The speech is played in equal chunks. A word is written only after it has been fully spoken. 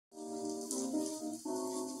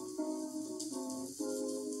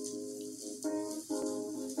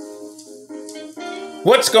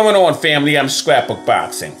What's going on, family? I'm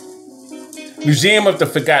Scrapbookboxing, Museum of the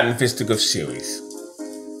Forgotten Fisticuffs series.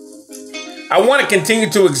 I want to continue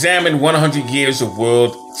to examine 100 years of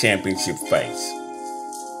World Championship fights.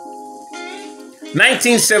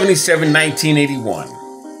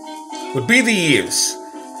 1977-1981 would be the years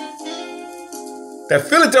that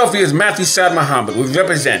Philadelphia's Mathew Muhammad would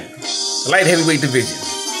represent the light heavyweight division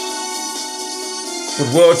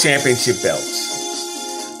with World Championship belts.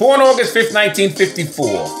 Born August 5th,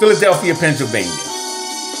 1954, Philadelphia, Pennsylvania.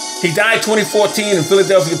 He died 2014 in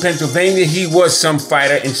Philadelphia, Pennsylvania. He was some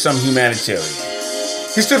fighter and some humanitarian.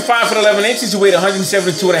 He stood 5 foot 11 inches. He weighed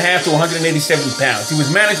 172.5 to 187 pounds. He was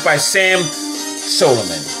managed by Sam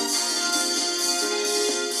Solomon.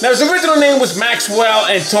 Now, his original name was Maxwell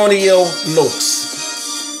Antonio Lokes.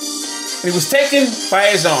 And he was taken by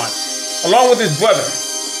his aunt, along with his brother,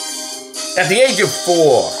 at the age of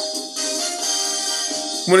 4.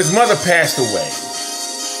 When his mother passed away.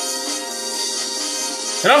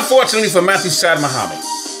 And unfortunately for Mathew Muhammad,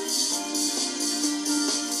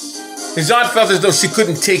 his aunt felt as though she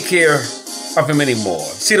couldn't take care of him anymore.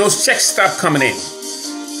 See, those checks stopped coming in.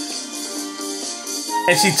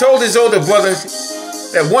 And she told his older brother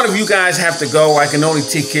that one of you guys have to go. I can only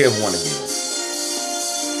take care of one of you.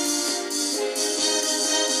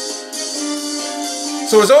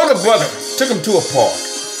 So his older brother took him to a park.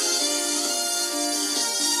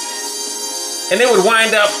 And they would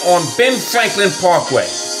wind up on Ben Franklyn Parkway.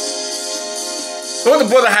 So the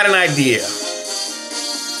brother had an idea.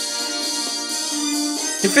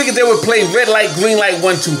 He figured they would play red light, green light,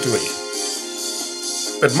 1, 2,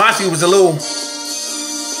 3. But Mathew was a little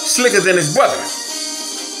slicker than his brother,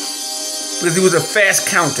 because he was a fast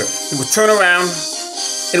counter. He would turn around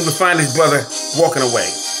and he would find his brother walking away.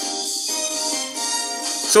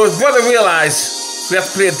 So his brother realized we have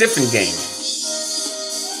to play a different game.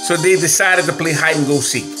 So they decided to play hide and go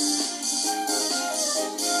seek. And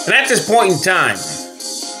at this point in time,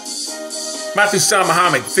 Mathew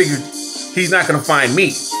Muhammad figured he's not going to find me.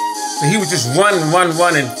 So he would just run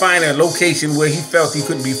and find a location where he felt he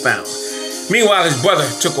couldn't be found. Meanwhile, his brother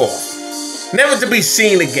took off, never to be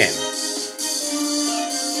seen again.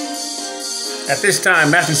 At this time,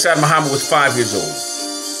 Mathew Muhammad was 5 years old.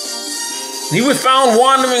 And he was found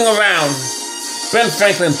wandering around Ben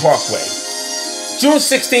Franklyn Parkway. June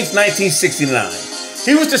 16th, 1969,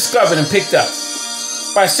 he was discovered and picked up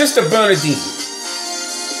by Sister Bernadine.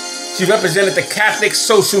 She represented the Catholic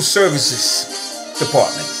Social Services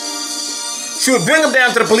Department. She would bring him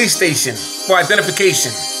down to the police station for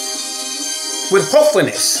identification, with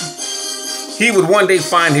hopefulness he would one day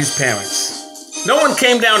find his parents. No one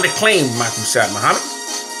came down to claim Mathew Muhammad.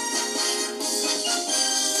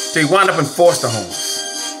 So he wound up in foster homes.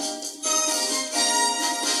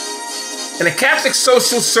 And the Catholic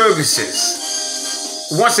Social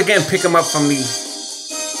Services once again pick him up from the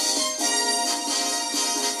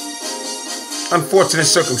unfortunate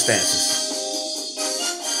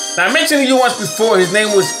circumstances. Now, I mentioned to you once before, his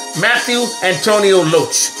name was Mathew Antonio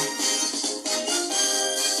Lokes.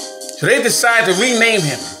 So they decided to rename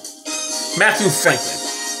him Mathew Franklyn.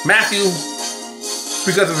 Mathew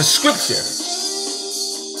because of the scripture,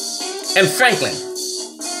 and Franklyn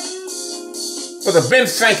for the Ben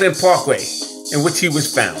Franklyn Parkway in which he was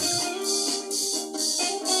found.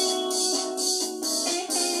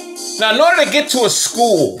 Now, in order to get to a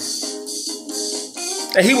school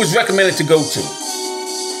that he was recommended to go to,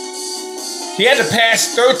 he had to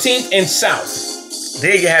pass 13th and South.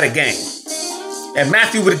 There you had a gang. And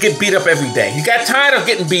Mathew would get beat up every day. He got tired of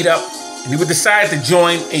getting beat up, and he would decide to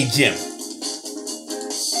join a gym.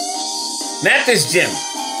 And at this gym,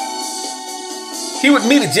 he would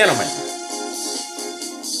meet a gentleman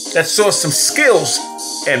that saw some skills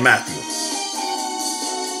in Mathew.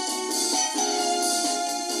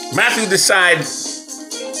 Mathew decided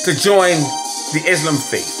to join the Islam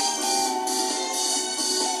faith.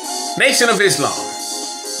 Nation of Islam.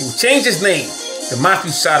 He would change his name to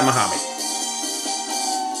Mathew Muhammad.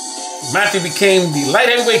 Mathew became the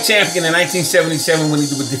light heavyweight champion in 1977 when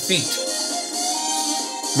he would defeat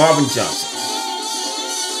Marvin Johnson.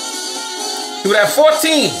 He would have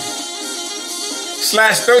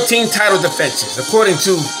 14/13 title defenses, according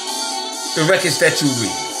to the records that you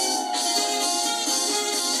read.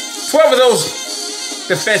 12 of those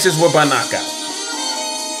defenses were by knockout.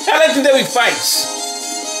 Had legendary fights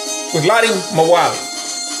with Lottie Mawali,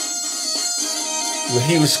 where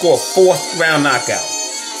he would score 4th round knockout.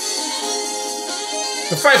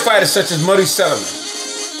 The fight fighters such as Murray Sullivan,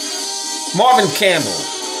 Marvin Campbell,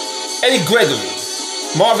 Eddie Gregory,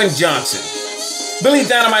 Marvin Johnson, Billy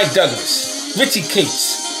Dynamite Douglas, Richie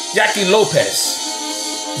Cates, Jackie Lopez,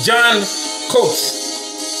 John Coates,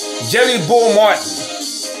 Jerry Bull Martin,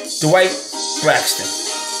 Dwight Braxton.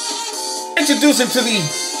 Introduced him to the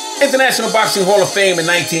International Boxing Hall of Fame in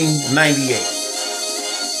 1998.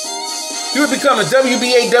 He would become a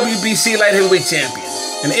WBA, WBC light heavyweight champion,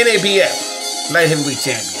 an NABF light heavyweight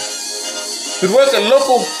champion. He would work at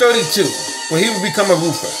Local 32, where he would become a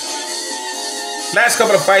roofer. Last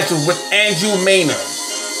couple of fights were with Andrew Maynard,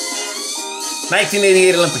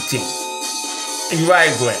 1988 Olympic team, and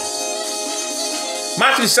Uriah Graham.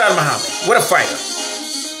 Mathew Muhammad, what a fighter.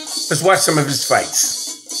 Let's watch some of his fights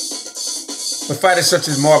with fighters such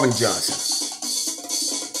as Marvin Johnson,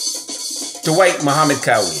 Dwight Muhammad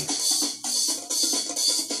Cowie,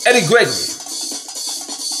 Eddie Gregory.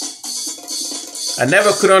 I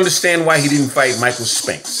never could understand why he didn't fight Michael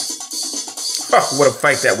Spinks. Oh, what a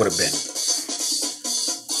fight that would have been.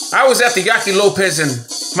 I was at the Yaki Lopez and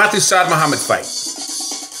Mathew Muhammad fight.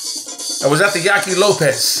 I was at the Yaki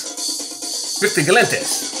Lopez, Victor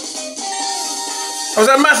Galentes. I was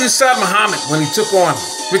at Mathew Muhammad when he took on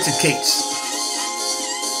Richard Cates.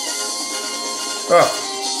 Oh,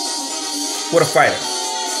 what a fighter.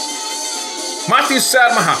 Mathew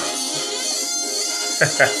Muhammad.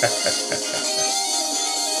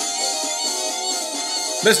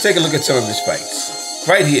 Let's take a look at some of his fights.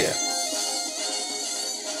 Right here.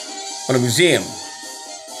 On the Museum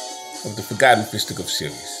of the Forgotten Fisticuffs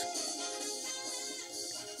series.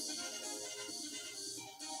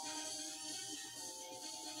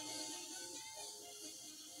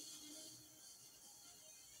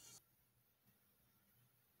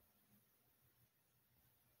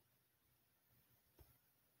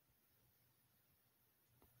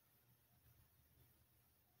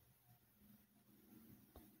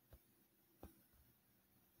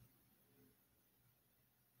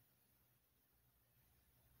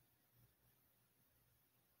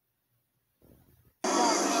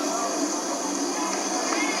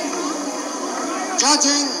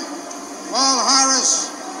 Judging, Paul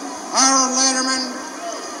Harris, Harold Lederman,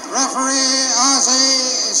 referee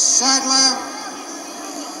Ozzie Sadler.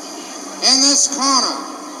 In this corner,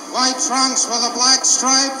 white trunks with a black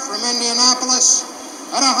stripe from Indianapolis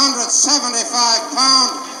at 175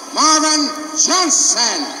 pound, Marvin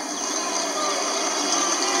Johnson.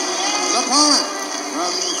 His opponent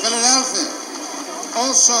from Philadelphia,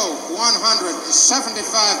 also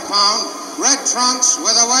 175 pound, red trunks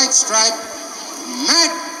with a white stripe,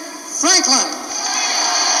 Matt Franklyn.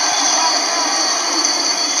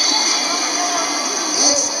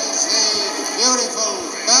 This is the beautiful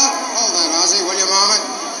belt. Hold that, Ozzie, will you, moment?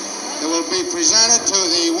 It will be presented to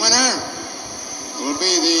the winner. It will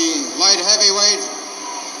be the light heavyweight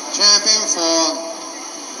champion for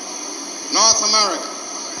North America.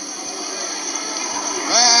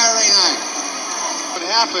 Very nice. What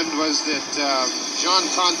happened was that John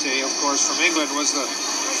Conte, of course, from England, was the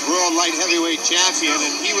world light heavyweight champion,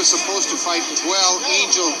 and he was supposed to fight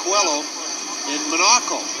Angel Coelho in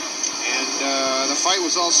Monaco. And the fight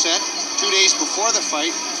was all set. 2 days before the fight,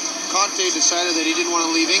 Conte decided that he didn't want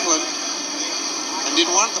to leave England and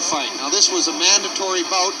didn't want the fight. Now, this was a mandatory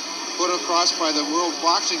bout put across by the World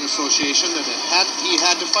Boxing Association that he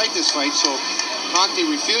had to fight this fight, so Conte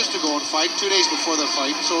refused to go and fight 2 days before the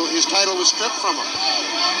fight, so his title was stripped from him.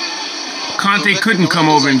 Conte couldn't come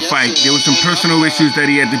over and fight. There were some personal issues that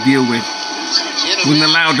he had to deal with. He wasn't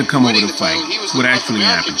allowed to come over to fight. What actually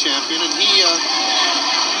happened.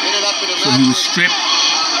 So he was stripped.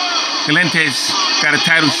 Galentes got a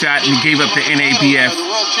title shot and he gave up the NABF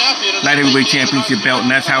light heavyweight championship belt, and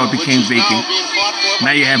that's how it became vacant.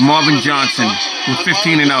 Now you have Marvin Johnson with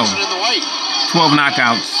 15-0, 12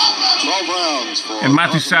 knockouts, and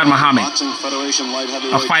Mathew Muhammad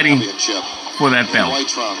are fighting for that belt. White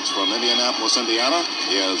trunks from Indianapolis, Indiana,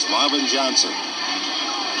 is Marvin Johnson.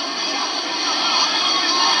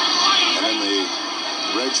 And in the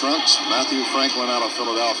red trunks, Mathew Franklyn out of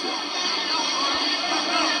Philadelphia.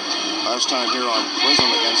 Last time here on Prism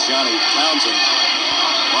against Johnny Townsend,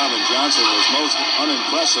 Marvin Johnson was most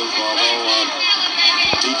unimpressive, although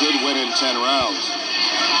he did win in 10 rounds.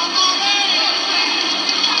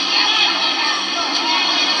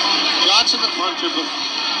 Johnson the puncher, but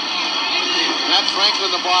Matt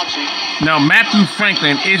Franklyn the boxer. Now, Mathew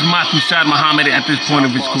Franklyn is Mathew Muhammad at this point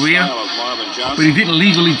of his career, but he didn't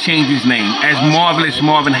legally change his name, as Marvelous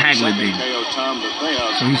Marvin Hagler did.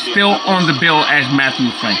 So he's still on the bill as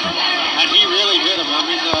Mathew Franklyn. And he really hit him. I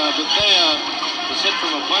mean, Bethea was hit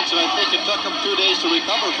from a punch that I think it took him 2 days to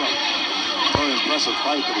recover from. Very impressive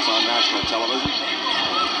fight that was on national television.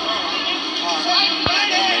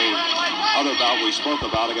 And the other bout we spoke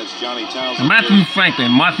about against Johnny Townsend. Mathew Franklyn,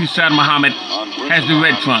 Mathew Saad Muhammad has the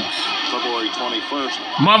red trunks. February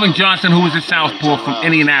 21st. Marvin Johnson, who was a southpaw from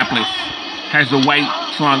Indianapolis, has the white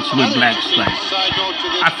trunks with black stripes.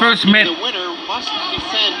 I first met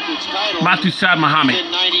Mathew Saad Muhammad.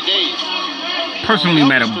 Personally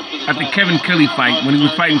met him at the Kevin Kelly fight when he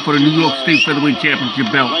was fighting for the New York State Featherweight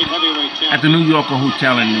Championship belt at the New Yorker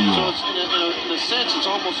Hotel in New York. In a sense, it's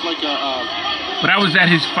almost like But I was at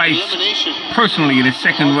his fight personally in the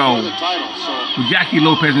second row with Jackie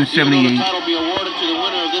Lopez in '78,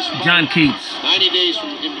 John Keats. 90 days from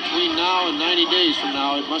in between now and 90 days from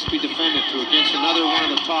now, it must be defended against another one of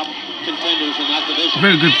the top contenders in that division.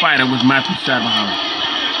 Very good fighter was Mathew Saad Muhammad.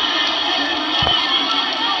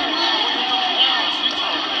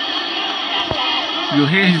 You'll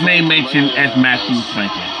hear his name mentioned as Mathew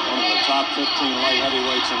Franklyn. One of the top 15 light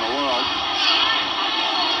heavyweights in the world.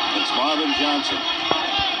 It's Marvin Johnson.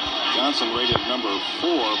 Johnson rated number 4,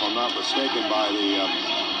 if I'm not mistaken, by the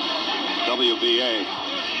WBA.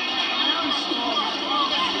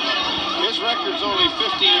 His record's only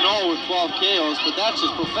 15-0 with 12 KOs, but that's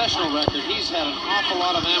his professional record. He's had an awful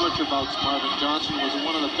lot of amateur bouts. Marvin Johnson was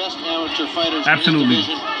one of the best amateur fighters in his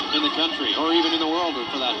division in the country, or even in the world,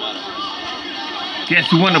 for that matter. Yes,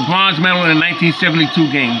 he won the bronze medal in the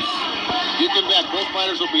 1972 games. You can bet both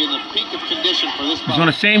fighters will be in the peak of condition for this bout. He's on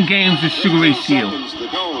the same games as Sugar Ray Seal.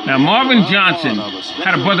 Now, Marvin Johnson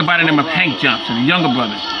had a brother by the name of Hank Johnson, a younger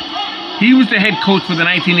brother. He was the head coach for the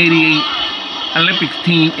 1988 Olympics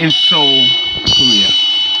team in Seoul, Korea.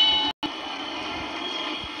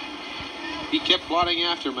 He kept plotting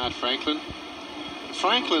after Matt Franklyn.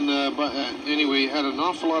 Franklyn, anyway, had an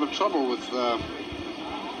awful lot of trouble with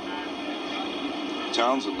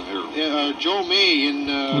Townsend here. Joe May in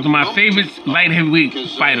one of my favorite light heavyweight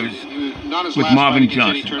fighters with Marvin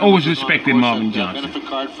Johnson. Always respected Marvin Johnson. Benefit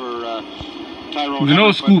card for Tyrone. He was an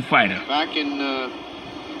old school fighter. Back in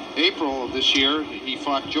April of this year, he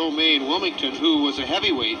fought Joe May in Wilmington, who is a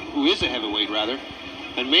heavyweight, rather.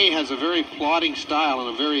 And May has a very plodding style and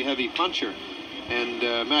a very heavy puncher. And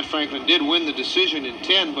Matt Franklyn did win the decision in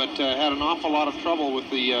 10, but had an awful lot of trouble with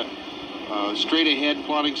the straight-ahead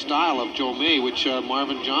plodding style of Joe May, which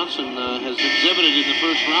Marvin Johnson has exhibited in the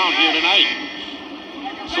first round here tonight.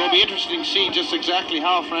 So it'll be interesting to see just exactly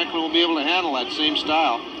how Franklyn will be able to handle that same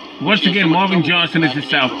style. Once again, Marvin Johnson is the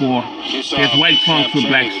southpaw. He has white trunks with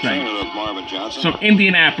black stripes. From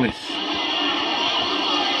Indianapolis.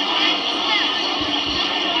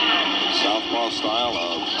 Southpaw style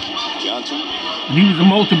of Johnson. He was a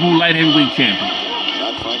multiple light heavyweight champion.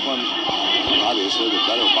 Matt Franklyn, obviously the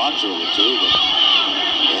better boxer of the two, but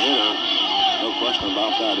the hitter, no question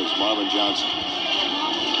about that, is Marvin Johnson.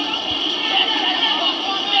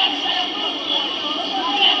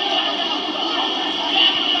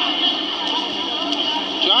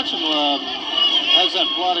 Johnson has that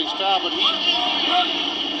plodding style, but he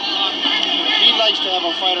likes to have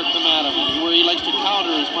a fighter come at him, where he likes to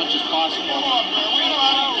counter as much as possible.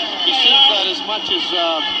 He seems that as much as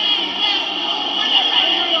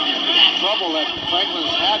trouble that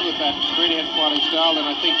Franklin's had with that straight-ahead plodding style, then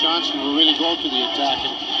I think Johnson will really go to the attack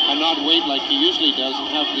and not wait like he usually does and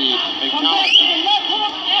have the encounter.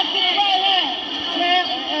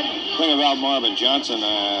 The thing about Marvin Johnson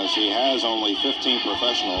is he has only 15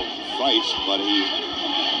 professional fights, but he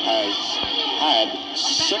has had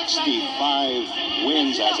 65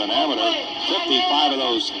 wins as an amateur, 55 of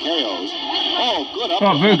those KOs. Oh, good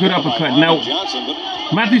uppercut. Oh, very good uppercut. Now,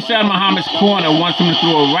 Mathew Saad Muhammad's corner wants him to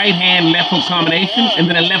throw a right hand left hook combination and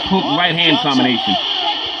then a left hook right hand combination.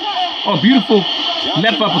 Oh, beautiful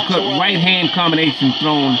left uppercut right hand combination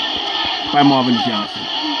thrown by Marvin Johnson.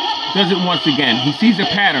 Does it once again. He sees a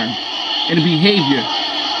pattern in the behavior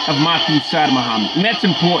of Mathew Saad Muhammad, and that's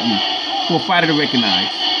important for a fighter to recognize.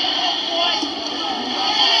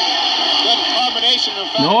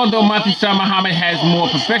 Now, although Mathew Saad Muhammad has more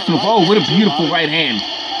professional, oh, what a beautiful right hand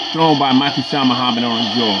thrown by Mathew Saad Muhammad on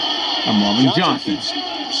his jaw of Marvin Johnson.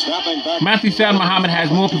 Mathew Saad Muhammad has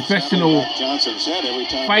more professional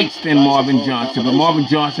fights than Marvin Johnson, but Marvin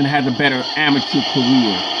Johnson has a better amateur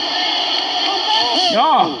career.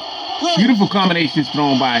 Oh, beautiful combinations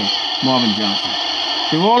thrown by Marvin Johnson.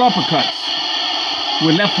 They're all uppercuts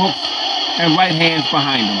with left hooks and right hands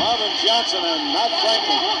behind them. Marvin Johnson and Matt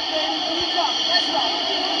Franklyn.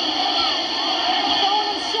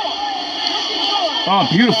 Oh,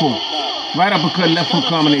 beautiful. Right uppercut, left hook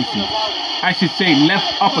combination. I should say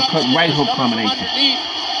left uppercut, right hook combination.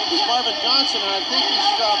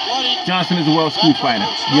 Johnson is a world school fighter.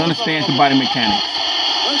 He understands the body mechanics.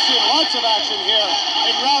 We're seeing lots of action here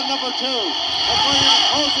in round number 2. We're going into the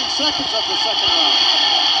closing seconds of the second round.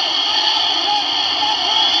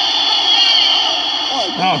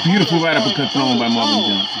 Oh, beautiful right uppercut thrown by Marvin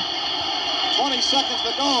Johnson. 20 seconds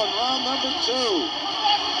to go in round number 2.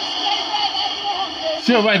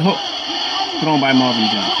 Sure right hook thrown by Marvin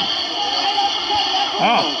Johnson.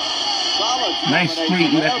 Oh, nice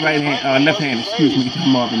straight left hand, excuse me, to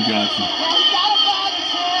Marvin Johnson.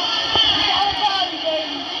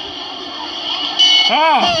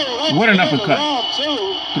 Oh, what an uppercut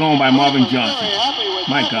thrown by Marvin Johnson.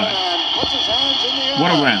 My God.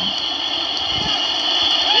 What a round.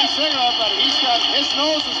 His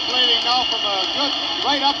nose is bleeding now from a good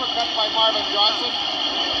right uppercut by Marvin Johnson.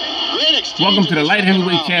 Great exchange. Welcome to the light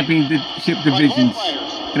heavyweight championship divisions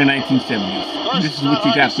in the 1970s. This is what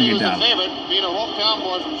you got for your dollar. Favorite, being a hometown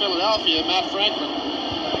boy from Philadelphia, Matt Franklyn.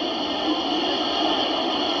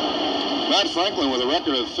 Matt Franklyn with a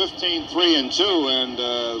record of 15-3-2 and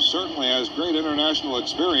certainly has great international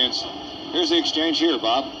experience. Here's the exchange here,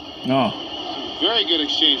 Bob. Oh. Very good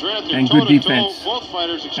exchange, right up there. And good defense. Both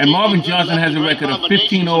fighters and Marvin Johnson has a record of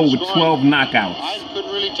 15-0 with 12 knockouts. I couldn't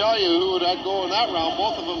really tell you who would go in that round.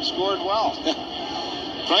 Both of them scored well.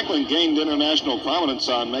 Franklyn gained international prominence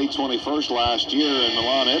on May 21st last year in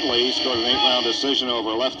Milan, Italy. He scored an 8-round decision over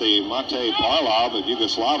lefty Mathew of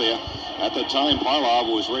Yugoslavia. At the time, Parlov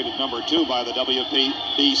was rated number 2 by the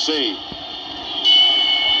WBC.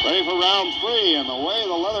 Ready for round 3, and the way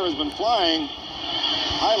the leather has been flying,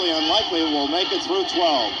 highly unlikely we'll make it through 12.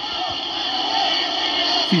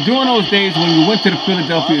 See, during those days when you went to the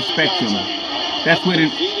Philadelphia Spectrum, that's where the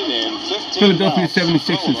Philadelphia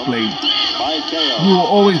 76ers played, you were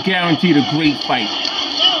always guaranteed a great fight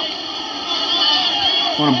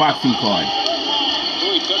on a boxing card.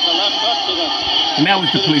 And that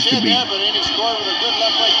was the place to be. But then he scored with a good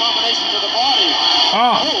left-right combination to the body.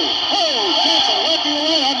 Oh! Johnson working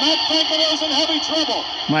away on Matt Franklyn is in heavy trouble.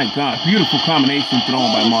 My God, beautiful combination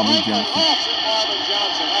thrown by Marvin Johnson. Marvin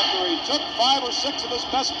Johnson after he took 5 or 6 of his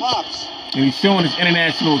best pops. And he's showing his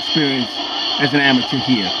international experience as an amateur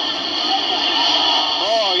here.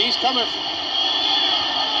 Oh, he's coming.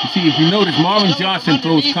 You see, if you notice, Marvin Johnson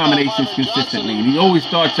throws combinations consistently. And he always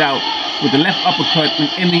starts out with the left uppercut and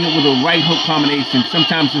ending it with a right hook combination.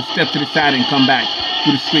 Sometimes he'll step to the side and come back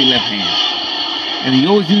with a straight left hand. And he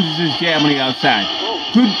always uses his jab on the outside.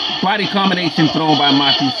 Good body combination thrown by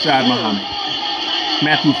Mathew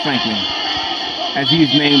Franklyn, as he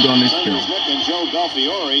is named on this film. Nick and Joe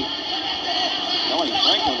Belfiore telling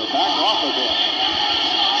Franklyn to back off a bit.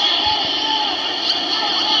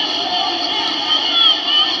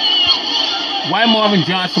 Why Marvin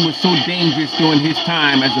Johnson was so dangerous during his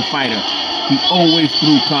time as a fighter, he always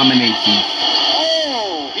threw combinations.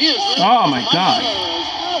 Oh my God.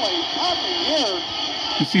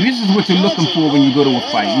 You see, this is what you're looking for when you go to a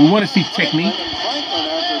fight. You want to see technique,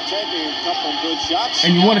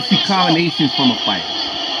 and you want to see combinations from a fight.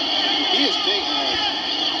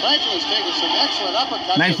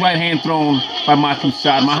 Nice right hand thrown by Mathew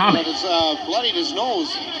Muhammad. It's bloodied his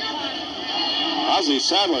nose. Ozzie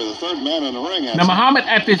Sadler, the third man in the ring. Now, Muhammad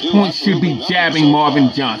at this point should be jabbing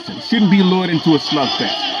Marvin Johnson. Shouldn't be lured into a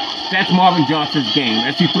slugfest. That's Marvin Johnson's game,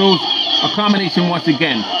 as he throws a combination once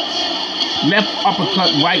again. Left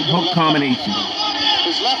uppercut, right hook combination.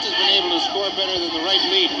 His left has been able to score better than the right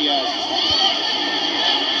lead, he has.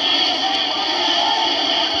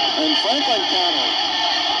 And Franklyn countered.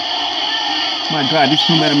 My God, these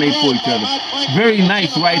two men are made for each other. Very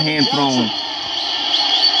nice right hand thrown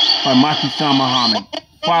by Mathew Muhammad,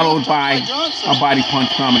 followed by a body punch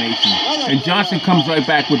combination. And Johnson comes right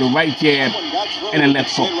back with a right jab and a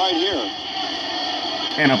left hook.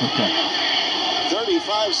 And uppercut.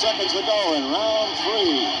 35 seconds to go in round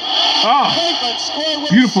 3. Oh,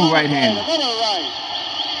 beautiful right hand.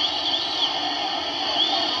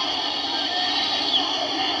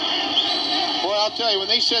 Boy, I'll tell you, when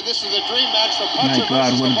they said this is a dream match, the puncher. My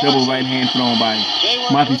God, what a double right hand thrown by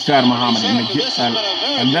Mathew Muhammad, and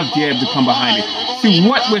a left jab to come behind it. See,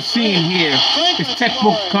 what we're seeing here is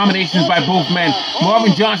textbook combinations by both men.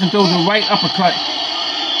 Marvin Johnson throws a right uppercut,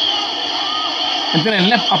 and then a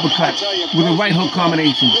left uppercut with a right hook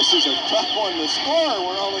combination. This is a tough one to score.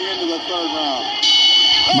 We're only into the 3rd round.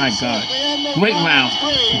 My God. Great round.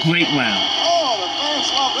 Great round. Oh, the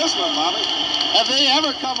fans love this one, Bobby. Have they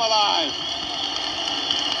ever come alive?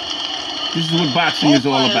 This is what boxing is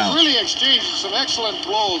all about. Really exchanged some excellent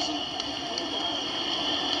blows.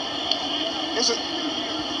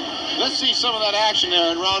 Let's see some of that action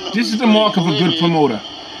there in round number 3. This is the mark of a good promoter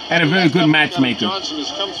and a very good matchmaker. Johnson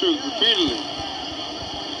has come through repeatedly.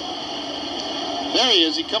 There he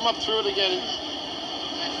is. He come up through it again.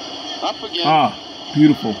 Up again. Ah,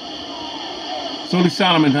 beautiful. Soli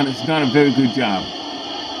Solomon has done a very good job.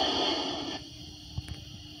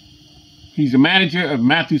 He's the manager of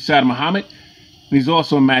Mathew Saad Muhammad, and he's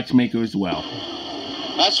also a matchmaker as well.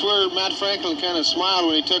 That's where Matt Franklyn kind of smiled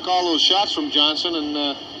when he took all those shots from Johnson,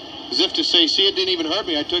 and as if to say, see, it didn't even hurt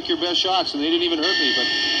me. I took your best shots, and they didn't even hurt me. But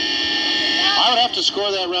I would have to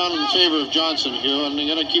score that round in favor of Johnson, Hugh. I'm going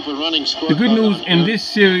to keep a running score. The good news in this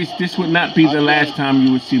series, this would not be the last time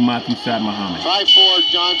you would see Mathew Saad Muhammad.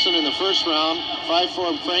 5-4 Johnson in the first round,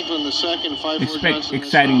 5-4 Franklyn in the second, 5-4 Expect Johnson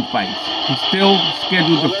exciting fights. He's still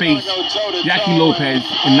scheduled to face Jackie Lopez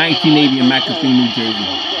in 1980 in McAfee, New Jersey.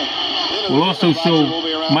 We'll also show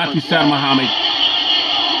Mathew Saad Muhammad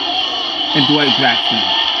and Dwight Braxton,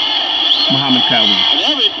 Muhammad Kawi. And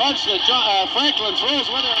every punch that Franklyn throws,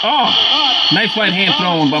 whether or not, nice right hand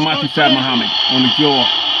thrown by Mathew Saad Muhammad on the jaw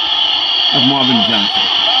of Marvin Johnson.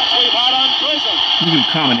 Look at the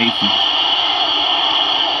combination.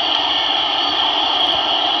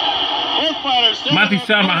 Mathew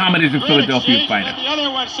Saad Muhammad is a Philadelphia fighter. The other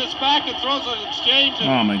one sits back and throws an exchange.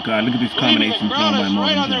 Oh my God! Look at this combination thrown by Marvin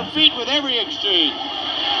right on their Johnson. feet with every exchange,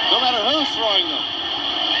 no matter who's throwing them.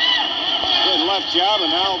 Good left jab,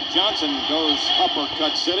 and now Johnson goes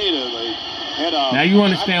uppercut city to the head of... Now you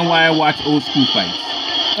understand why I watch old school fights.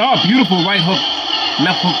 Oh, beautiful right hook,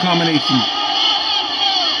 left hook combination.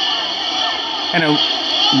 And a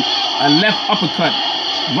left uppercut,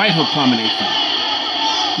 right hook combination.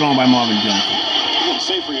 Thrown by Marvin Johnson. You can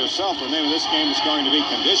say for yourself the name of this game is going to be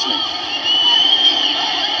conditioning.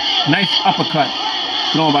 Nice uppercut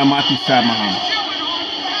thrown by Mathew Saad Muhammad.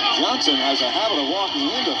 Johnson has a habit of walking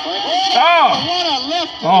into Franklyn. Oh! What a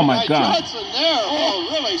left Oh my God! Johnson there. Oh,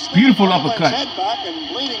 really? Beautiful uppercut. Head back and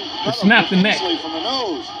bleeding To snap the neck from the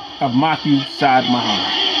nose of Mathew Saad Muhammad.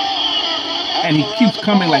 And he keeps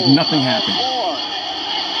coming like nothing happened.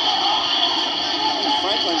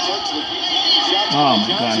 Franklyn takes the shots. Oh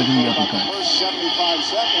my God! Look at the uppercut. The first 75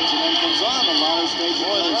 seconds and then comes on the latter stage.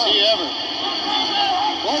 More than he ever.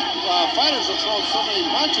 Both fighters have thrown so many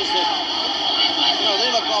punches that, you know,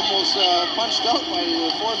 they look almost punched out by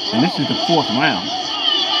the fourth round. And this is the fourth round.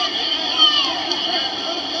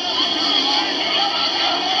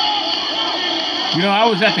 You know, I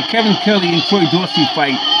was at the Kevin Kelly and Troy Dorsey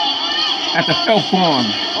fight at the Felt Farm,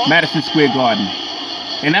 Madison Square Garden.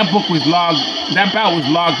 And that book was logged, that bout was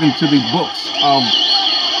logged into the books of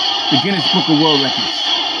the Guinness Book of World Records.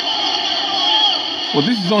 Well,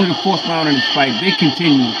 this is only the fourth round in this fight. They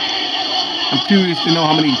continue. I'm curious to know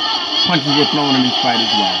how many punches were thrown in this fight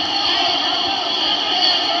as well.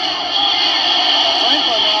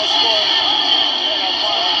 Franklyn now scoring.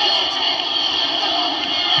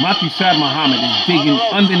 Mathew Saad Muhammad is digging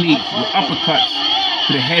underneath with uppercuts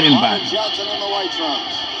to the head and body. Johnson in the white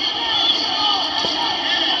trunks.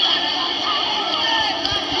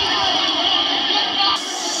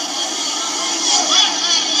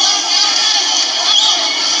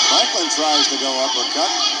 Franklyn tries to go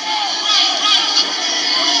uppercut.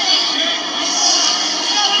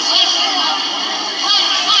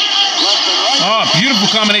 Oh, beautiful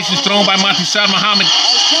combinations thrown by Mathew Saad Muhammad.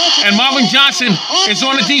 And Marvin Johnson is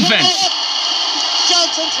on the defense.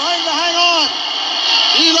 Johnson trying to hang on.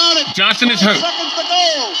 He allowed it. Johnson is hurt. Seconds to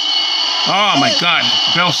go. Oh my God,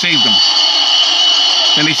 Bell saved him.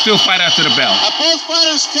 And they still fight after the bell. Both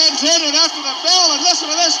fighters contended after the bell, and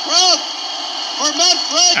listen to this crowd for Matt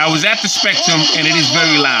Franklyn. I was at the Spectrum, and it is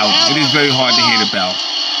very loud. It is very hard to hear the bell.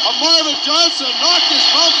 Marvin Johnson knocked his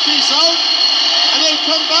mouthpiece out, and then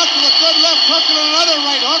come back with a good left hook and another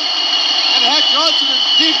right hook, and had Johnson in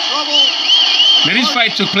deep trouble. Now, this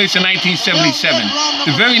fight took place in 1977.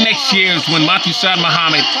 The very next year is when Mathew Saad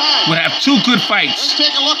Muhammad would have two good fights. Let's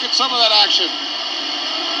take a look at some of that action.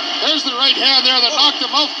 There's the right hand there that knocked the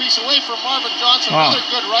mouthpiece away from Marvin Johnson. Another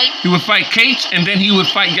good right. He would fight Cates, and then he would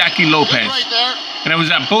fight Jackie Lopez. Good right there. And I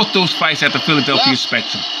was at both those fights at the Philadelphia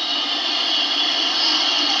Spectrum.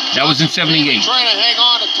 That was in 78. Trying to hang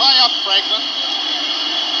on to tie up Franklyn.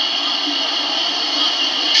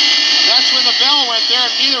 That's when the bell went there,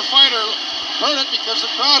 and neither fighter heard it because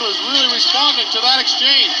the crowd was really responding to that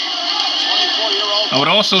exchange. 24-year-old. I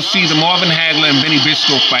would also see the Marvin Hagler and Benny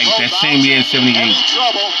Briscoe fight that same year in 78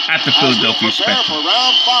 at the Philadelphia Spectrum. For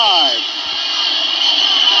round 5.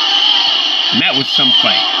 And that was some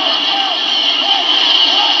fight.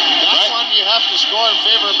 That one you have to score in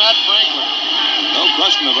favor of Matt Franklyn. No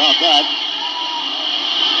question about that.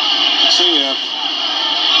 Let's see if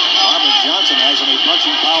Marvin Johnson has any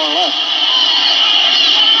punching power left.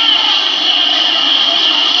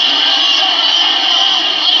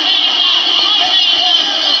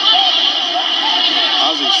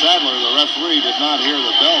 Sadler, the referee, did not hear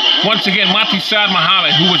the bell. Once again, Mathew Saad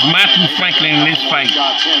Muhammad, who was Matthew Franklyn in this fight,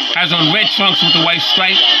 has on red trunks with the white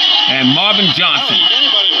stripe, and Marvin Johnson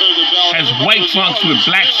has trunks with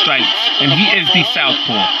black stripes, and he is the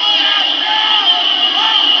southpaw.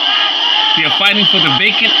 They are fighting for the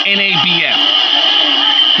vacant NABF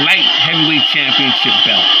Light Heavyweight Championship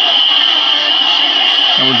belt.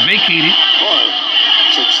 That was vacated. Boy,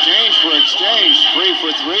 it's exchange for exchange. 3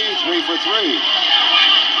 for 3, 3 for 3.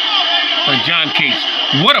 By John Case.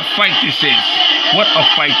 What a fight this is. What a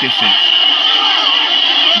fight this is.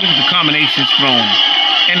 Look at the combinations thrown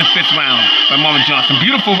in the 5th round by Marvin Johnson.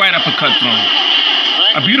 Beautiful right uppercut thrown.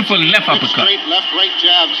 A beautiful left uppercut. Straight left, right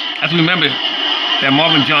jabs. As we remember that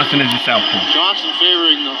Marvin Johnson is the southpaw. Johnson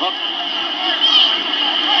favoring the hook.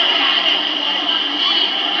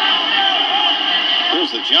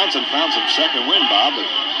 Here's the Johnson found some second win, Bob. But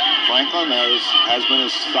Franklyn has been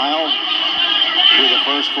his style through the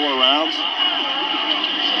first 4 rounds.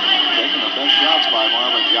 Taking the best shots by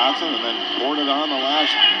Marvin Johnson and then poured it on the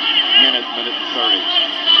last minute and 30.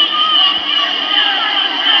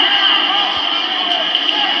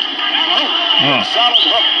 Oh, solid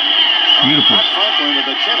hook. beautiful. Franklyn to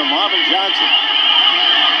the chin of Marvin Johnson.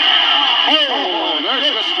 Oh, there's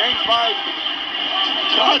the exchange by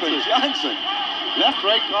Marvin Johnson.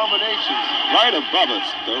 Left-right combinations. Right above us,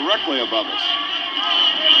 directly above us.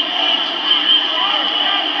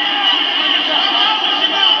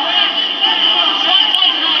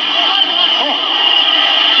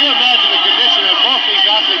 Can you imagine the condition that both these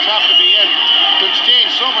athletes have to be in to exchange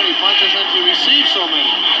so many punches and to receive so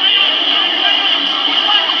many?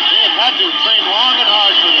 They have had to train long and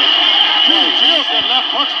hard for this. Two real good left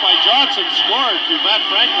hooks by Johnson scored to Matt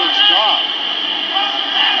Franklyn's jaw.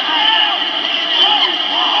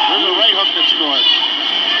 There's a right hook that scored.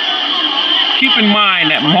 Keep in mind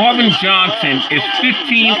that Marvin Johnson is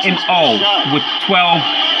 15-0 with 12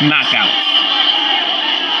 knockouts.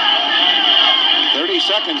 30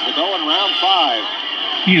 seconds to go in round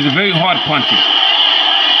 5. He is a very hard puncher.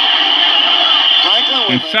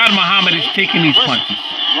 Franklyn And Saad Muhammad is taking these punches.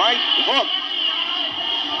 Right hook.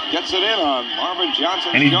 Gets it in on Marvin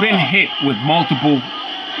Johnson. And he's been hit with multiple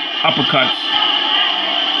uppercuts.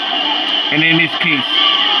 And in this case,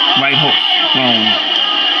 right hooks thrown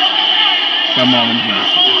by Marvin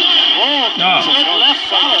Johnson. Oh, good left,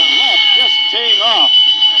 solid left, just teeing off.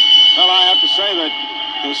 Well, I have to say that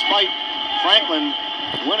despite Franklyn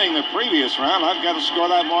winning the previous round, I've got to score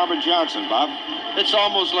that Marvin Johnson, Bob. It's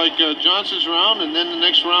almost like Johnson's round, and then the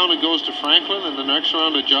next round it goes to Franklyn, and the next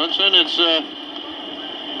round to Johnson.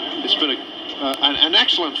 It's been an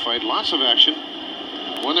excellent fight, lots of action.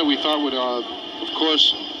 One that we thought would, of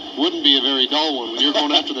course, wouldn't be a very dull one. When you're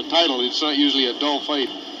going after the title, it's not usually a dull fight.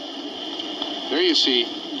 There you see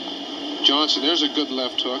Johnson. There's a good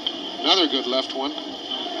left hook. Another good left one.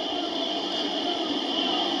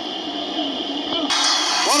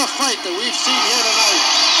 What a fight that we've seen here tonight.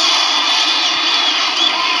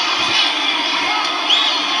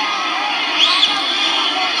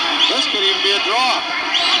 This could even be a draw.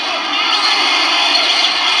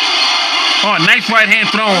 Oh, nice right hand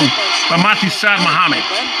thrown by Mathew Saad Muhammad.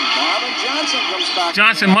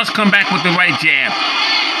 Johnson must come back with the right jab.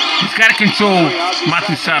 He's got to control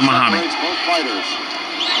Mathew Saad Muhammad.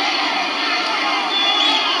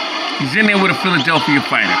 He's in there with a Philadelphia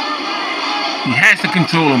fighter. He has to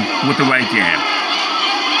control him with the right jab.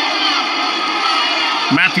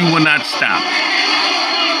 Mathew will not stop.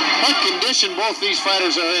 What condition both these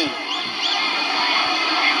fighters are in.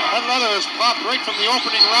 That leather is popped right from the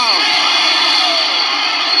opening round.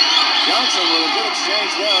 Johnson with a good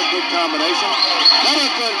exchange there, a good combination. Another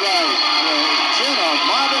good right. Chin of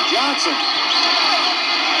Marvin Johnson.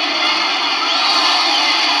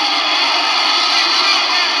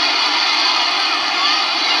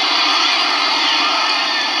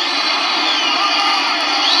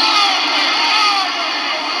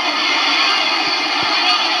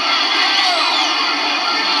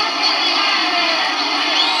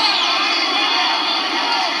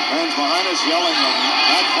 Yelling at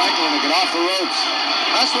Matt Franklyn to get off the ropes.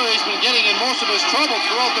 That's where he's been getting in most of his trouble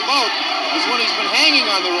throughout the bout, is when he's been hanging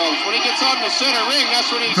on the ropes. When he gets out in the center ring, that's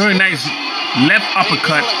when he's... Very nice left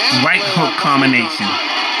uppercut, right hook combination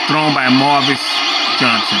thrown by Marvin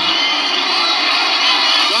Johnson.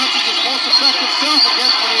 Johnson's his most effective self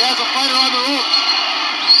against when he has a fighter on the ropes.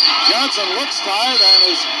 Johnson looks tired and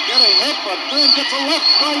is getting hit, but then gets a left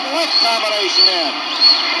combination in.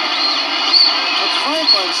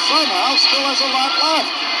 Franklyn somehow still has a lot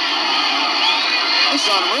left. It's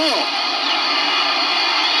unreal.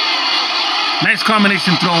 Nice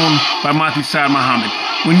combination thrown by Mathew Saad Muhammad.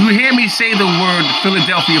 When you hear me say the word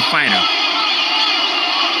Philadelphia fighter,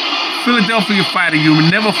 you will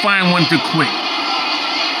never find one to quit.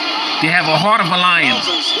 They have a heart of a lion.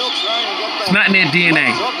 It's not in their DNA.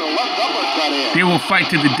 They will fight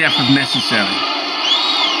to the death if necessary.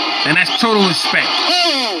 And that's total respect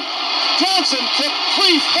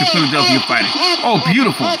to Philadelphia fighters. Oh,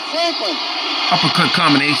 beautiful. Uppercut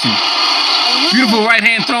combination. Beautiful right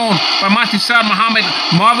hand thrown by Mathew Muhammad.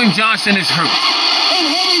 Marvin Johnson is hurt.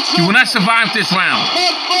 He will not survive this round.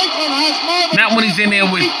 Not when he's in there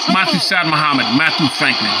with Mathew Muhammad, Matthew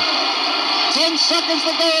Franklyn. 10 seconds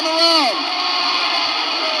to go in the round.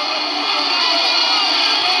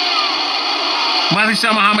 Mathew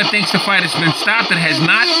Muhammad thinks the fight has been stopped. It has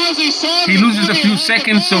not. He loses a few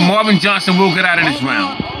seconds, so Marvin Johnson will get out of this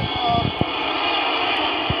round.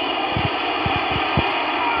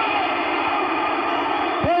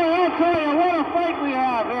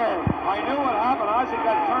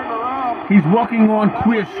 He's walking on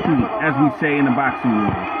queer street, as we say in the boxing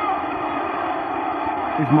world.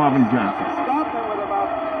 It's Marvin Johnson. Stopped it with about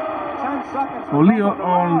 10 seconds. Olio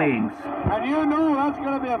all legs. And you know that's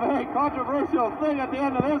going to be a very controversial thing at the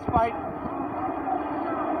end of this fight.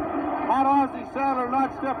 Had Ozzie Sadler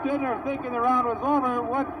not stepped in there thinking the round was over,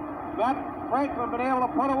 would that Franklyn been able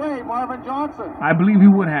to put away Marvin Johnson? I believe he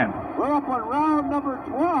would have. We're up on round number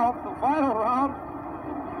 12, the final round.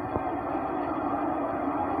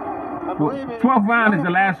 12th round is the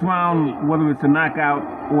last round, whether it's a knockout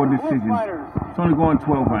or a decision. It's only going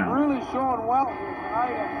 12 rounds. Really showing well here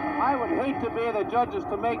tonight, and I would hate to be the judges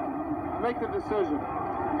to make the decision.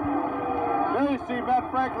 There you see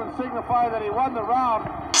Matt Franklyn signify that he won the round.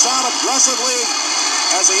 Out aggressively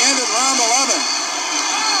as he ended round 11.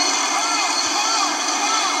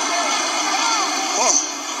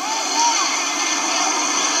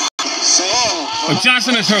 But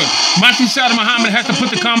Johnson is hurt. Mathew Muhammad has to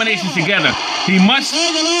put the combinations together. He must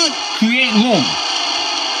create room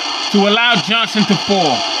to allow Johnson to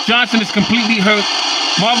fall. Johnson is completely hurt.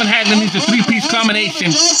 Marvin Hagler needs a three-piece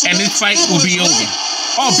combination, and this fight will be over.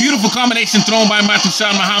 Oh, beautiful combination thrown by Mathew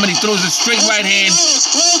Muhammad. He throws a straight right hand,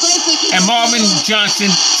 and Marvin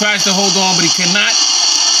Johnson tries to hold on, but he cannot.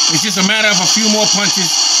 It's just a matter of a few more punches.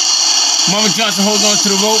 Marvin Johnson holds on to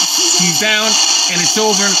the rope. He's down, and it's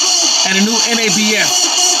over. And the new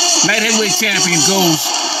NABF light heavyweight champion goes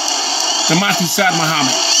to Mathew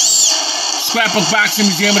Muhammad. Scrapbookboxing,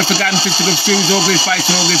 Museum of the Forgotten Fisticuffs series. All great fights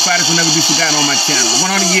and all great fighters will never be forgotten on my channel.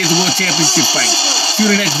 100 years of World Championship fight. See you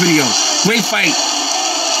in the next video. Great fight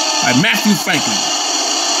by Matthew Franklyn,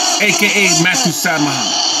 a.k.a. Mathew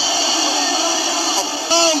Muhammad.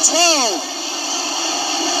 Round 12.